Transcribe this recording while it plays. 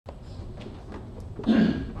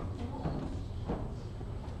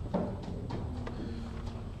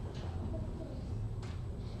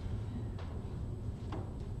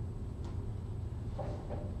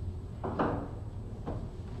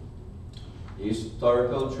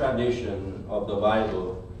historical tradition of the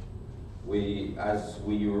Bible, as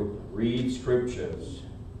we read scriptures,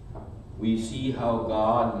 we see how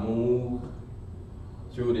God moved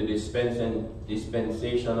through the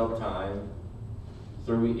dispensation of time,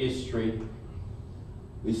 through history.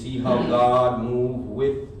 We see how God moved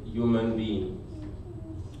with human beings.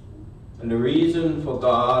 And the reason for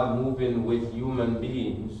God moving with human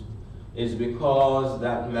beings is because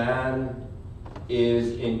that man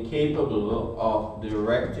is incapable of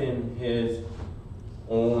directing his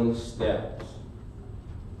own steps.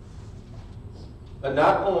 But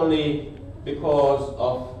not only because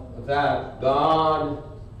of that, God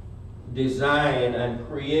designed and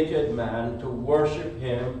created man to worship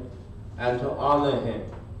him and to honor him.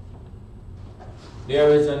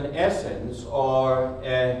 There is an essence or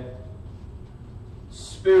a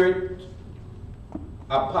spirit,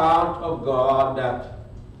 a part of God that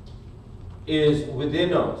is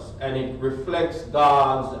within us, and it reflects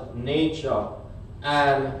God's nature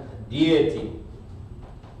and deity.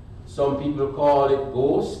 Some people call it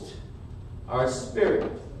ghost or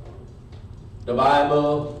spirit. The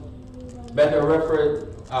Bible better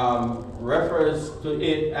refers to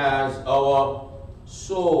it as our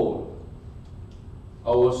soul.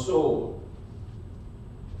 Our soul.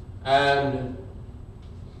 And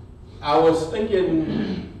I was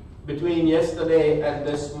thinking between yesterday and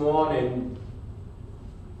this morning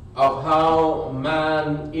of how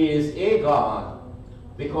man is a God,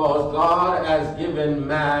 because God has given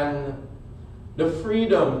man the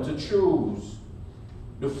freedom to choose,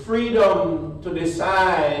 the freedom to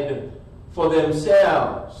decide for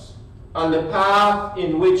themselves on the path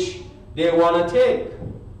in which they want to take,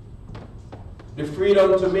 the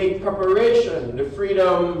freedom to make preparation, the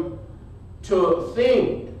freedom to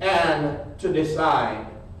think and to decide,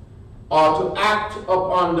 or to act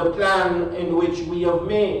upon the plan in which we have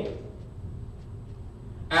made.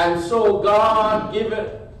 And so God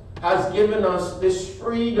has given us this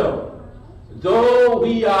freedom. Though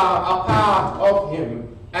we are a part of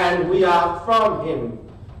him and we are from him,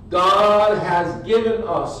 God has given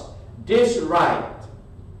us this right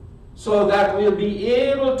so that we'll be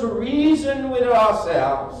able to reason with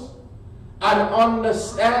ourselves and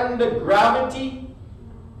understand the gravity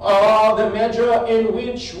or the measure in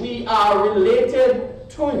which we are related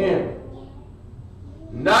to him.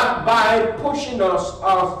 Not by pushing us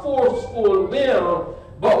or forceful will,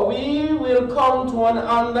 but we will come to an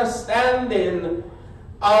understanding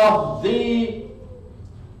of the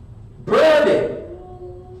burden,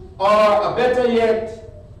 or better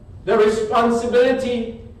yet, the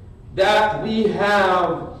responsibility that we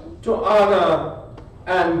have to honor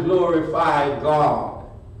and glorify God,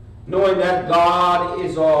 knowing that God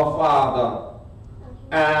is our Father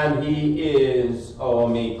and he is our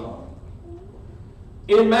Maker.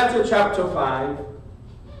 In Matthew chapter 5,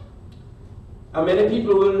 and many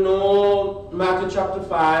people will know Matthew chapter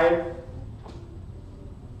 5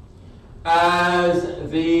 as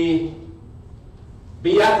the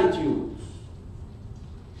Beatitudes.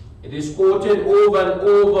 It is quoted over and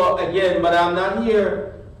over again, but I'm not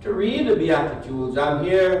here to read the Beatitudes. I'm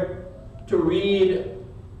here to read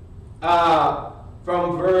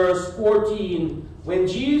from verse 14, when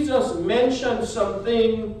Jesus mentioned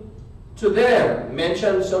something to them,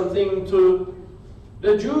 mentioned something to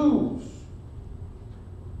the Jews.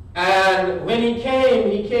 And when he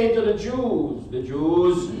came to the Jews. The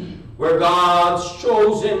Jews were God's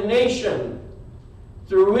chosen nation,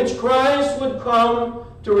 through which Christ would come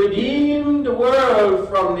to redeem the world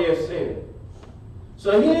from their sin.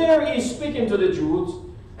 So here he's speaking to the Jews,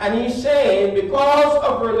 and he's saying, because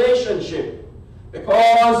of relationship,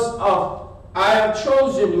 because of I have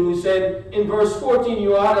chosen you, he said in verse 14,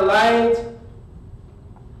 you are the light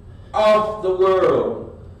of the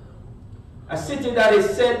world. A city that is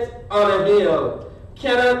set on a hill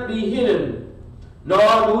cannot be hidden,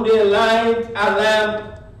 nor do they light a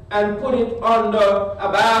lamp and put it under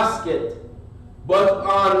a basket, but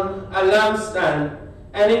on a lampstand,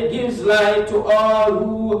 and it gives light to all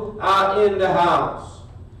who are in the house.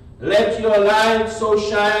 Let your light so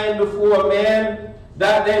shine before men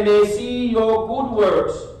that they may see your good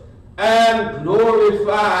works and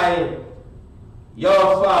glorify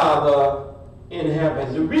your Father in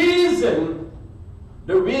heaven. The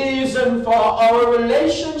reason for our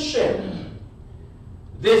relationship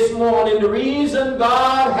this morning, the reason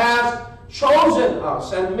God has chosen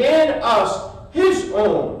us and made us his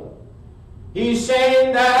own, he's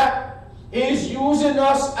saying that he's using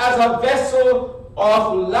us as a vessel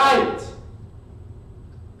of light.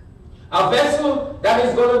 A vessel that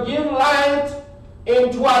is going to give light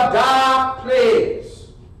into a dark place.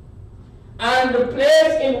 And the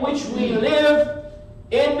place in which we live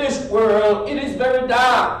in this world, it is very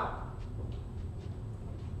dark.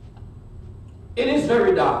 It is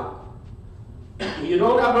very dark. You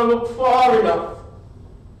don't have to look far enough.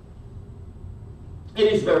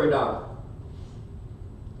 It is very dark.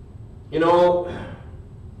 You know,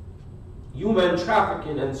 human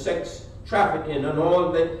trafficking and sex trafficking and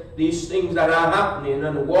all these things that are happening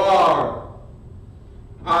and war.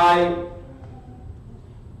 I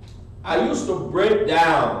used to break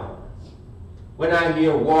down when I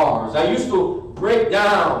hear wars. I used to break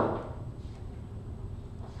down.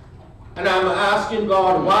 And I'm asking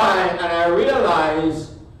God why, and I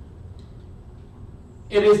realize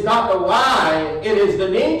it is not the why, it is the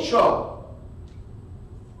nature.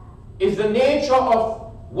 It's the nature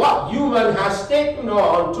of what human has taken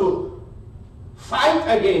on to fight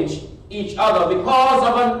against each other because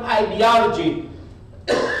of an ideology.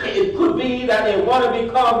 It could be that they want to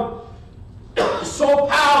become so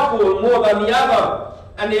powerful more than the other,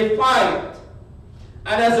 and they fight.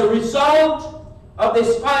 And as a result of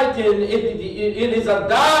this fighting, it is a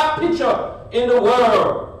dark picture in the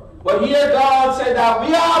world. But here God said that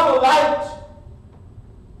we are the light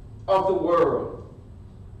of the world.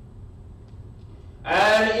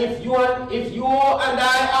 And if you and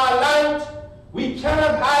I are light, we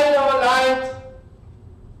cannot hide our light.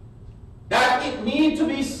 That it needs to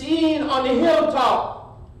be seen on the hilltop.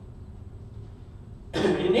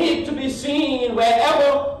 It needs to be seen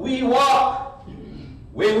wherever we walk,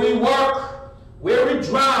 where we work, where we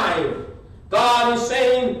drive. God is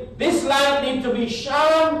saying this light needs to be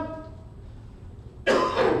shone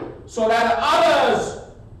so that others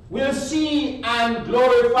will see and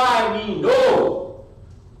glorify me. No.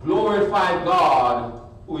 Glorify God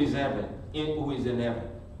who is in heaven.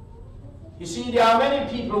 You see, there are many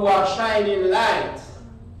people who are shining light,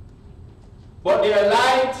 but their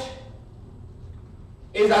light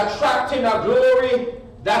is attracting a glory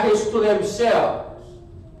that is to themselves.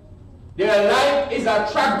 Their light is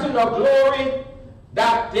attracting a glory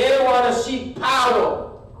that they want to seek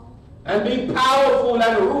power and be powerful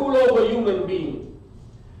and rule over human beings.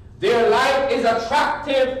 Their light is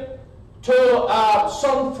attractive to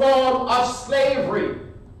some form of slavery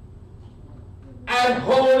and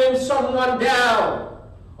holding someone down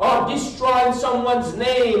or destroying someone's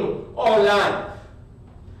name or life.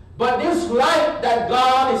 But this light that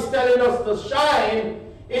God is telling us to shine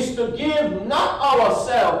is to give not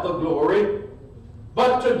ourselves the glory,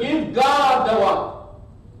 but to give God the what?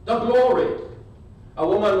 The glory. A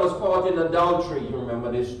woman was caught in adultery. You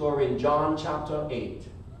remember this story in John chapter 8.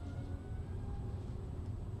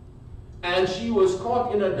 And she was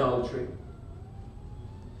caught in adultery.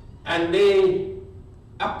 And they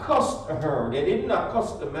accosted her. They didn't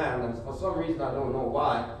accost the man, and for some reason I don't know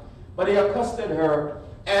why. But they accosted her,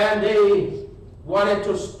 and they wanted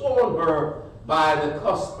to stone her by the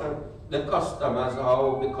custom as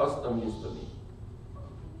how the custom used to be.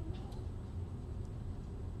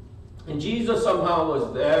 And Jesus somehow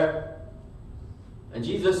was there. And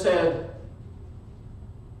Jesus said,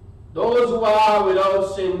 those who are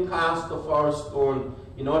without sin cast the first stone.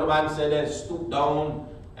 You know, the Bible said that stooped down,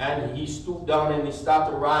 and he stooped down and he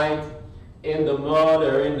started to write in the mud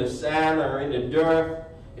or in the sand or in the dirt.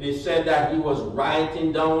 It is said that he was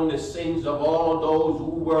writing down the sins of all those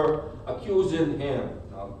who were accusing him.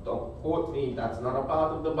 Now, don't quote me, that's not a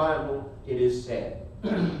part of the Bible. It is said.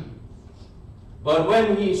 But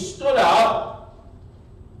when he stood up,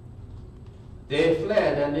 they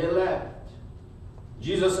fled and they left.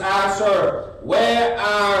 Jesus asked her, where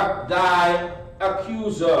are thy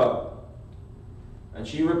accuser? And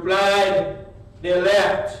she replied, they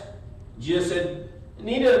left. Jesus said,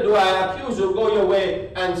 neither do I accuse you. Go your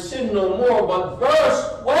way and sin no more. But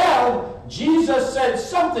verse 12, Jesus said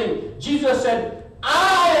something. Jesus said,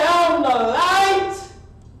 I am the light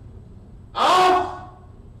of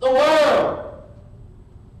the world.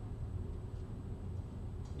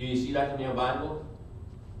 Do you see that in your Bible?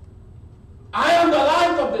 I am the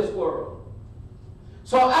light of this world.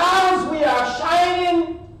 So as we are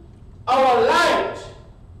shining our light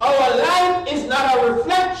is not a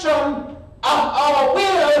reflection of our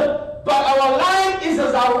will, but our light is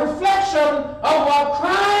as a reflection of what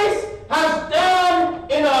Christ has done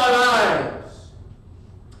in our lives.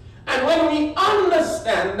 And when we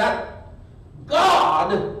understand that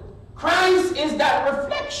Christ is that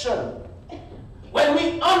reflection, when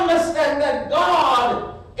we understand that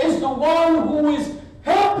God is the one who is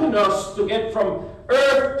helping us to get from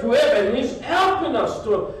earth to heaven, he's helping us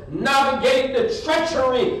to navigate the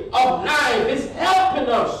treachery of life, he's helping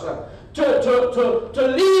us to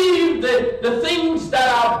leave the things that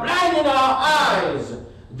are blinding our eyes,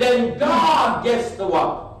 then God gets the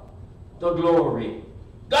what? The glory.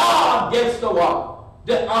 God gets the what?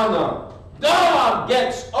 The honor. God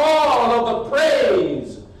gets all of the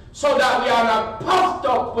praise, so that we are not puffed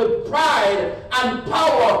up with pride and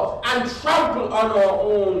power and trample on our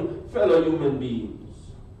own fellow human beings.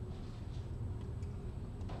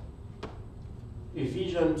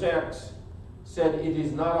 Ephesians text said, it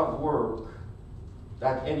is not of work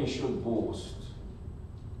that any should boast,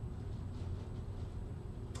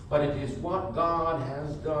 but it is what God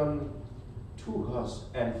has done to us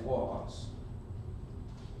and for us.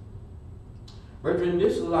 Brethren,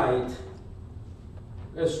 this light,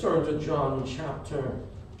 let's turn to John chapter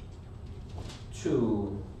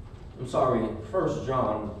 2. I'm sorry, 1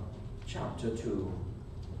 John chapter 2.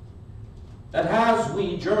 That as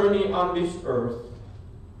we journey on this earth,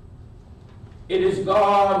 it is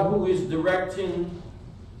God who is directing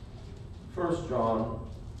 1 John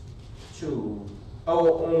 2, our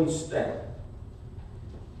own step.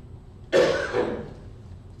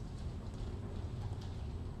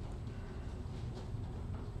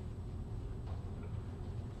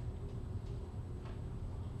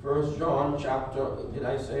 First John chapter, did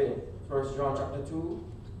I say 1 John chapter 2?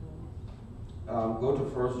 Go to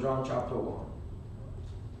 1 John chapter 1.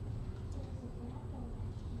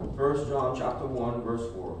 1 John chapter 1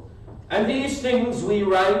 verse 4. And these things we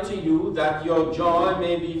write to you, that your joy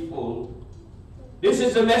may be full. This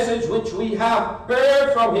is the message which we have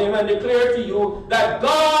heard from him and declare to you, that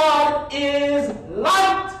God is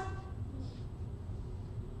light,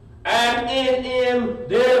 and in him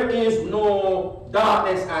there is no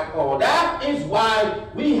darkness at all. That is why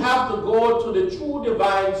we have to go to the true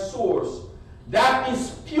divine source. That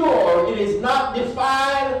is pure, it is not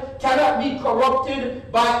defiled, cannot be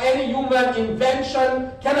corrupted by any human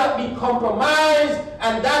invention, cannot be compromised,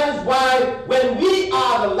 and that is why when we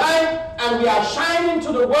are the light and we are shining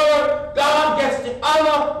to the world, God gets the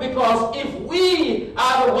honor, because if we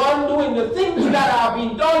are the one doing the things that are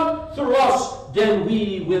being done through us, then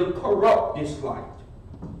we will corrupt this light.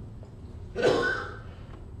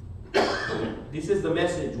 This is the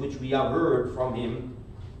message which we have heard from him.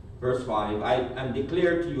 Verse 5, I am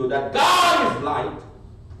declared to you that God is light,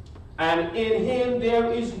 and in him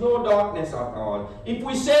there is no darkness at all. If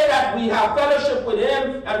we say that we have fellowship with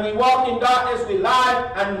him and we walk in darkness, we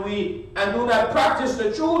lie and do not practice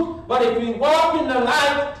the truth. But if we walk in the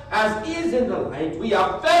light as he is in the light, we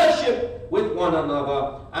have fellowship with one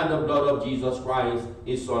another, and the blood of Jesus Christ,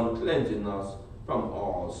 his Son, cleansing us from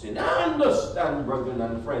all sin. I understand, brethren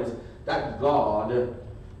and friends, that God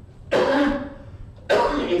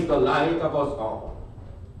is the light of us all.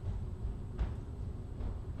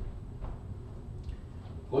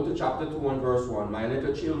 Go to chapter 2 and verse 1. My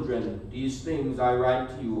little children, these things I write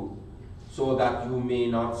to you, so that you may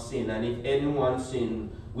not sin. And if anyone sin,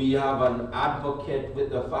 we have an advocate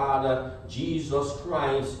with the Father, Jesus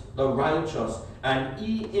Christ the righteous, and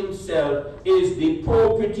he himself is the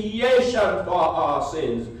propitiation for our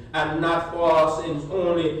sins, and not for our sins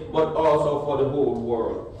only, but also for the whole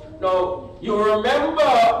world. Now, you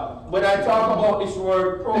remember when I talk about this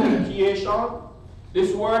word propitiation,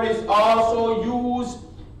 this word is also used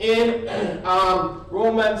in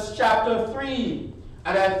Romans chapter 3,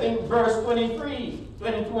 and I think verse 22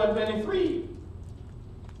 and 23.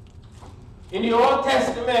 In the Old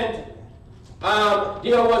Testament,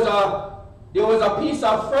 there was a piece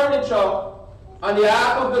of furniture on the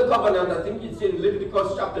Ark of the Covenant. I think it's in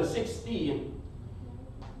Leviticus chapter 16.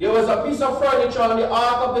 There was a piece of furniture on the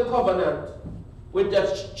Ark of the Covenant with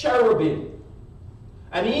the cherubim.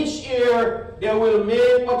 And each year they will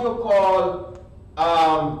make what you call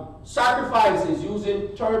sacrifices using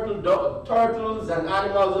turtles and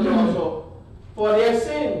animals and also for their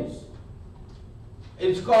sins.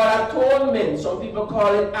 It's called atonement. Some people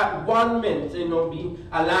call it at-one-ment, being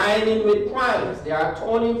aligning with Christ. They are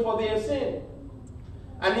atoning for their sin.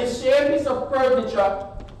 And this same piece of furniture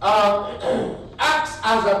acts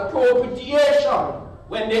as a propitiation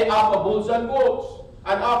when they offer bulls and goats,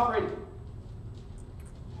 an offering,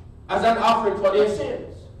 as an offering for their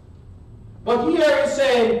sins. But here it's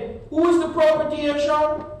saying, who is the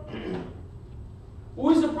propitiation? Who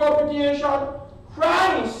is the propitiation?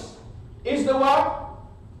 Christ is the what?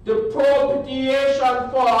 The propitiation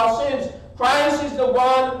for our sins. Christ is the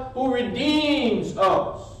one who redeems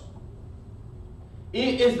us.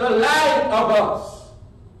 He is the light of us.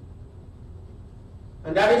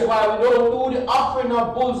 And that is why we don't do the offering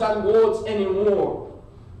of bulls and goats anymore.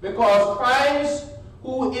 Because Christ,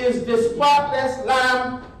 who is the spotless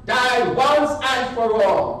Lamb, died once and for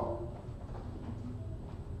all.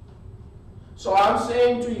 So I'm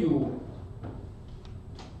saying to you,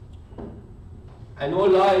 I know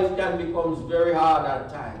life can become very hard at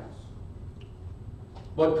times,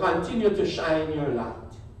 but continue to shine your light.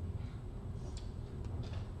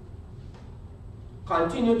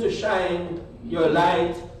 Continue to shine your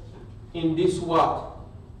light in this what?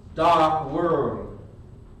 Dark world.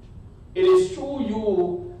 It is through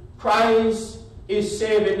you Christ is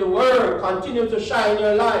saving the world. Continue to shine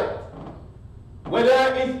your light.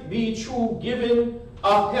 Whether it be through giving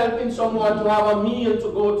of helping someone to have a meal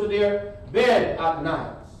to go to their bed at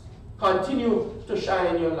night. Continue to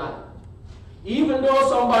shine your light. Even though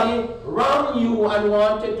somebody wronged you and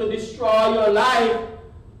wanted to destroy your life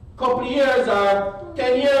a couple years or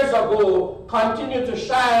 10 years ago, continue to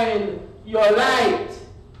shine your light.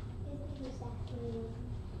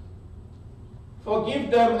 Forgive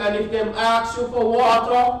them, and if they ask you for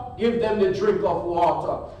water, give them the drink of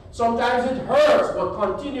water. Sometimes it hurts, but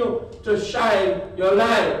continue to shine your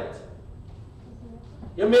light.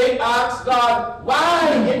 You may ask God,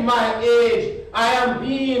 why in my age I am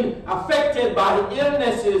being affected by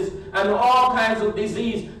illnesses and all kinds of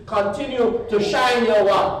disease. Continue to shine your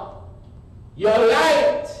what? Your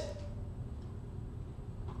light.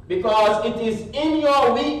 Because it is in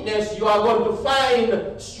your weakness you are going to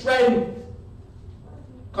find strength.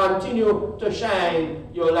 Continue to shine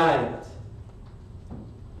your light.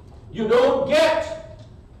 You don't get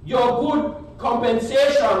your good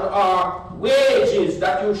compensation or wages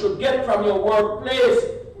that you should get from your workplace.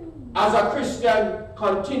 As a Christian,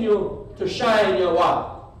 continue to shine your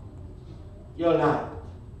what? Your light.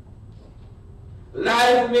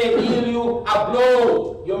 Life may deal you a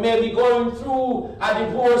blow. You may be going through a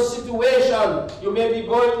divorce situation. You may be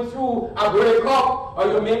going through a breakup, or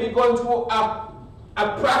you may be going through a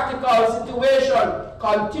practical situation.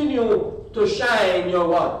 Continue to shine your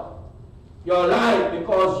what? Your light,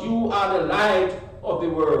 because you are the light of the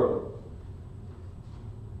world.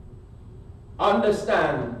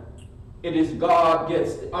 Understand, it is God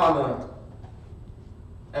gets the honor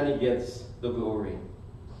and He gets the glory.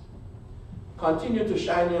 Continue to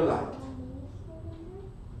shine your light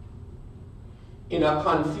in a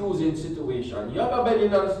confusing situation. You ever been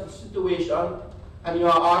in a situation and you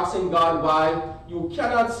are asking God why? You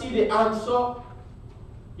cannot see the answer.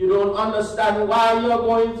 You don't understand why you're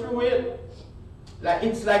going through it. Like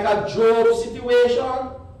it's like a Job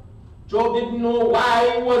situation. Job didn't know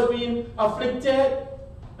why he was being afflicted.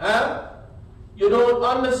 Huh? You don't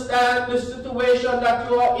understand the situation that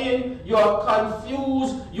you are in. You are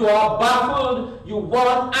confused. You are baffled. You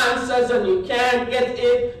want answers and you can't get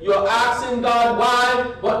it. You're asking God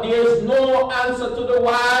why, but there's no answer to the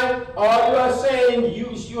why. All you are saying,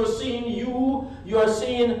 you're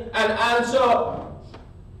seeing an answer.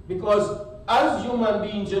 Because as human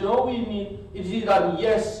beings, you know, we need it's either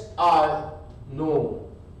yes or no.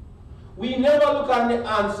 We never look at the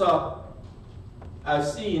answer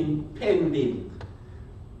as seeing pending.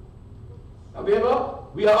 Have you ever?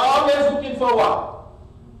 We are always looking for what?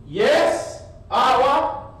 Yes or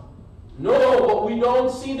what? No, but we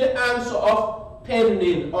don't see the answer of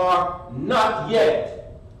pending or not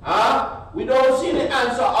yet. Huh? We don't see the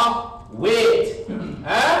answer of wait.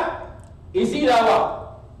 Huh? It's either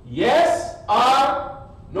what? Yes or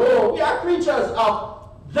no. We are creatures of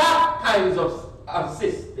that kind of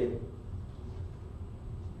system.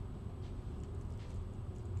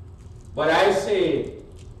 But I say,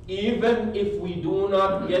 even if we do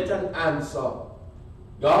not get an answer,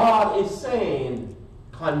 God is saying,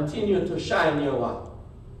 continue to shine your what?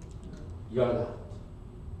 Your light.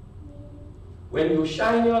 When you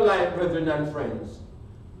shine your light, brethren and friends,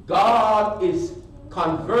 God is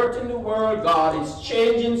converting the world. God is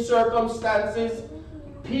changing circumstances.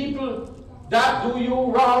 People that do you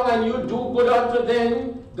wrong and you do good unto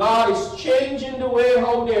them, God is changing the way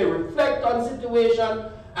how they reflect on situation.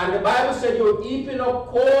 And the Bible said you're heaping up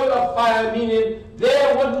coal of fire, meaning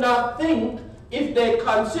they would not think, if they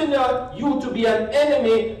consider you to be an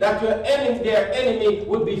enemy, that their enemy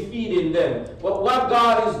would be feeding them. But what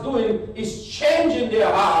God is doing is changing their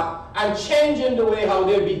heart and changing the way how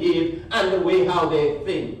they behave and the way how they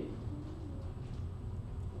think.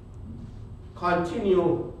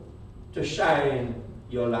 Continue to shine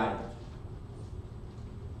your light.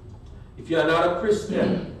 If you are not a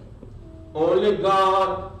Christian, only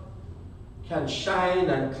God can shine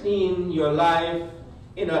and clean your life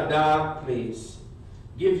in a dark place,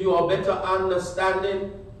 give you a better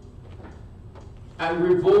understanding, and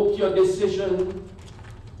revoke your decision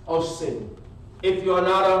of sin. If you are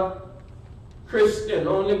not a Christian,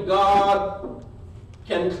 only God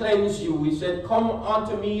can cleanse you. He said, come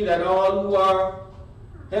unto me that all who are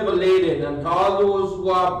heavy laden and all those who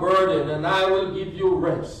are burdened, and I will give you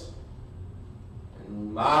rest.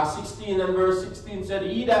 Mark 16 and verse 16 said,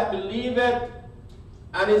 he that believeth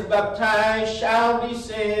and is baptized shall be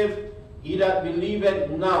saved. He that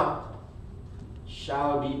believeth not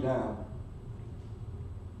shall be damned.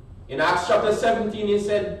 In Acts chapter 17, he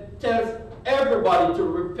said, tell everybody to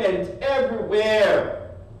repent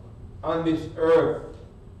everywhere on this earth.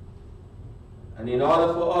 And in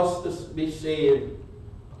order for us to be saved,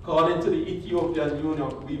 according to the Ethiopian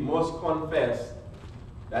eunuch, we must confess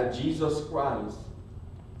that Jesus Christ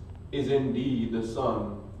is indeed the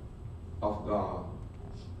Son of God.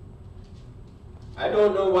 I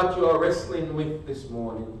don't know what you are wrestling with this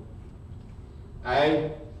morning.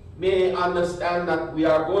 I may understand that we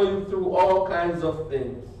are going through all kinds of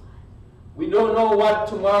things. We don't know what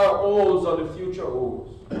tomorrow holds or the future holds.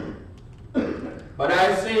 But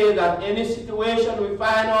I say that any situation we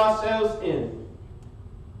find ourselves in,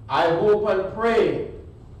 I hope and pray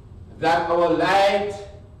that our light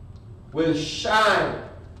will shine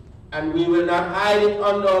and we will not hide it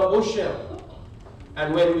under a bushel.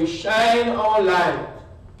 And when we shine our light,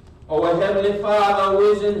 our Heavenly Father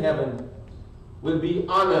who is in heaven will be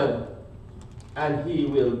honored and he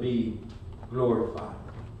will be glorified.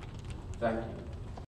 Thank you.